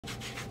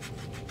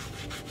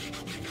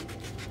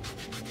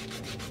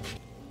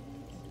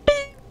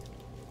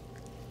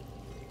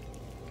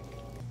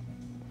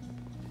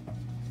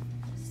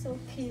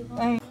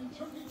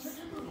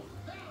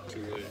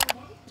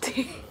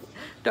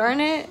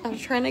Darn it, I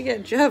was trying to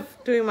get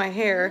Jeff doing my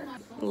hair.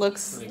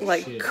 Looks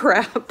like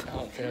crap. I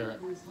don't care.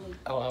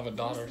 I don't have a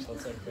daughter, so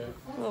it's okay.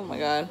 Oh my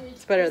god,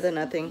 it's better than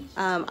nothing.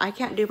 I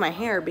can't do my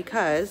hair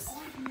because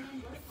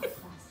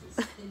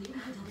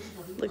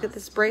look at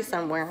this brace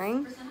I'm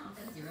wearing.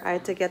 I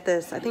had to get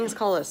this, I think it's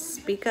called a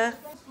spica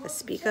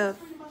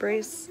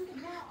brace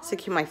to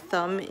keep my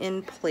thumb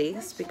in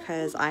place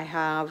because I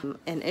have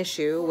an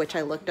issue, which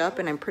I looked up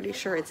and I'm pretty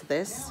sure it's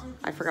this.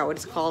 I forgot what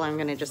it's called. I'm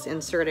gonna just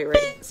insert it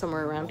right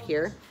somewhere around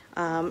here.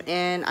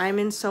 And I'm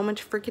in so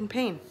much freaking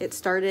pain. It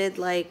started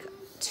like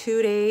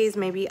 2 days,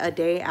 maybe a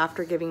day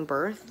after giving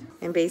birth.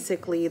 And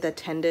basically the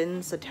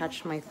tendons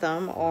attached to my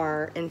thumb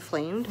are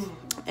inflamed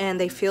and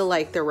they feel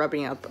like they're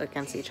rubbing up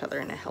against each other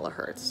and it hella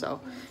hurts. So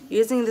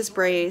using this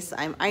brace,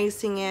 I'm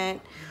icing it.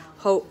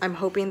 I'm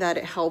hoping that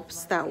it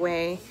helps that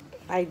way.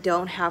 I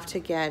don't have to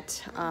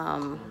get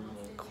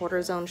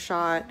cortisone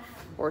shot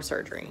or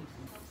surgery.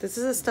 This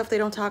is the stuff they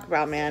don't talk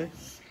about, man.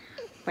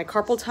 My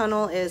carpal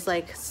tunnel is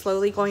like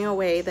slowly going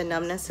away. The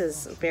numbness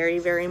is very,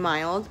 very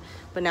mild,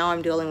 but now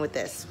I'm dealing with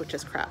this, which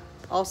is crap.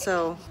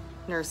 Also,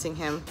 nursing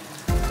him.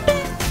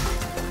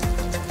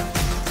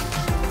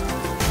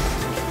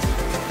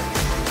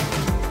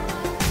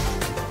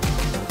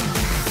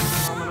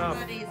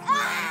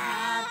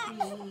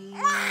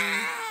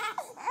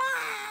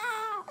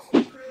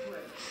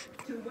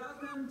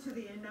 To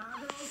the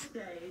inaugural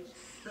stage,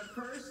 the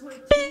first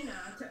Latina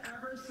to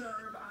ever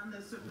serve on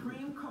the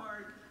Supreme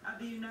Court of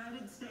the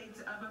United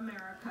States of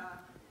America,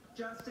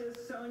 Justice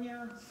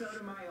Sonia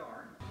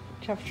Sotomayor.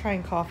 Jeff's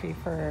trying coffee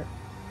for,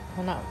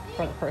 well, not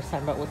for the first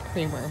time, but with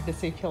creamer to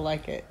see if he'll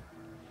like it.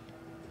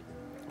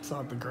 It's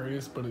not the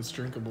greatest, but it's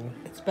drinkable.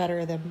 It's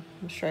better than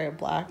straight up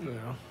black.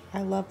 Yeah.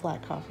 I love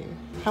black coffee.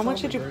 How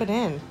much did you put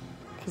in?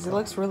 Because it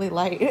looks really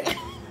light.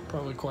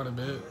 Probably quite a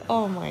bit.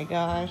 Oh my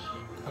gosh.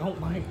 I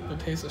don't like the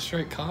taste of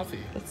straight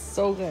coffee. It's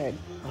so good.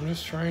 I'm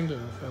just trying to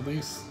at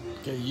least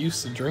get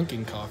used to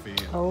drinking coffee.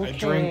 Okay. I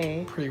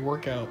drink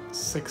pre-workout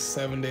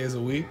 6-7 days a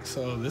week,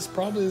 so this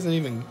probably isn't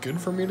even good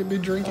for me to be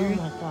drinking.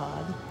 Oh my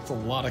god. It's a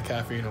lot of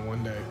caffeine in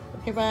one day.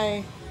 Okay,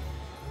 bye.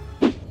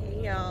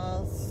 Hey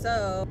y'all,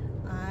 so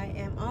I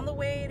am on the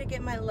way to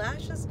get my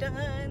lashes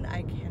done.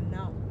 I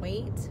cannot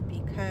wait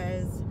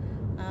because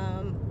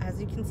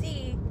as you can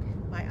see,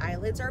 my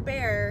eyelids are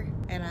bare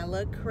and I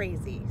look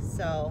crazy.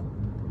 So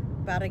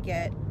about to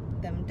get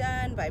them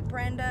done by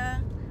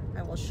Brenda.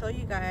 I will show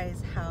you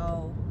guys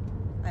how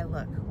I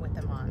look with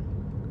them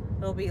on.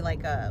 It'll be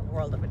like a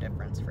world of a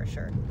difference for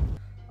sure.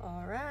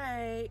 All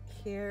right,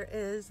 here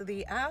is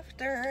the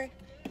after.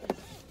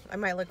 I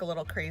might look a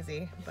little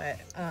crazy, but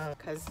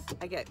because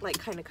I get like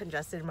kind of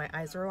congested, my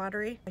eyes are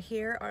watery.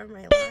 Here are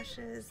my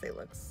lashes. They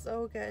look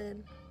so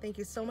good. Thank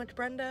you so much,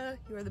 Brenda.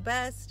 You are the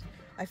best.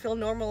 I feel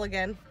normal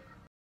again.